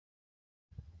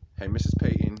Hey, Mrs.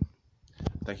 Payton,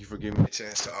 thank you for giving me a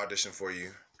chance to audition for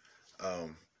you,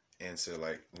 and to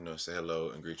say hello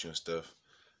and greet you and stuff.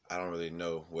 I don't really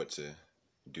know what to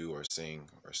do or sing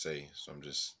or say, so I'm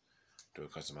just doing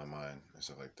what comes to my mind and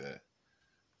stuff like that.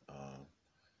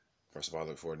 First of all, I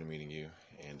look forward to meeting you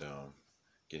and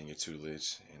getting your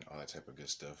tutelage and all that type of good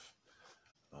stuff.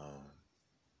 I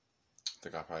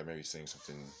think I'll probably maybe sing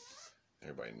something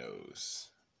everybody knows,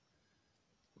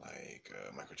 like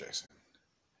Michael Jackson.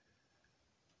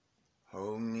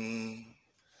 Hold me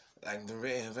like the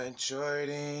river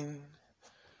Jordan,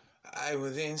 I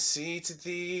will then see to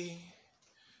thee.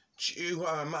 You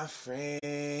are my friend.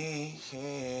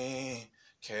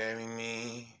 Carry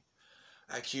me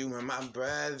like you were my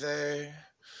brother.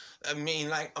 Love me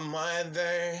like a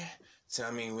mother.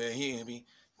 Tell me, will you be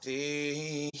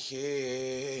there?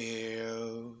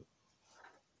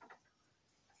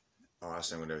 Or I'll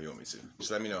sing whatever you want me to.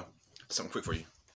 Just let me know. Something quick for you.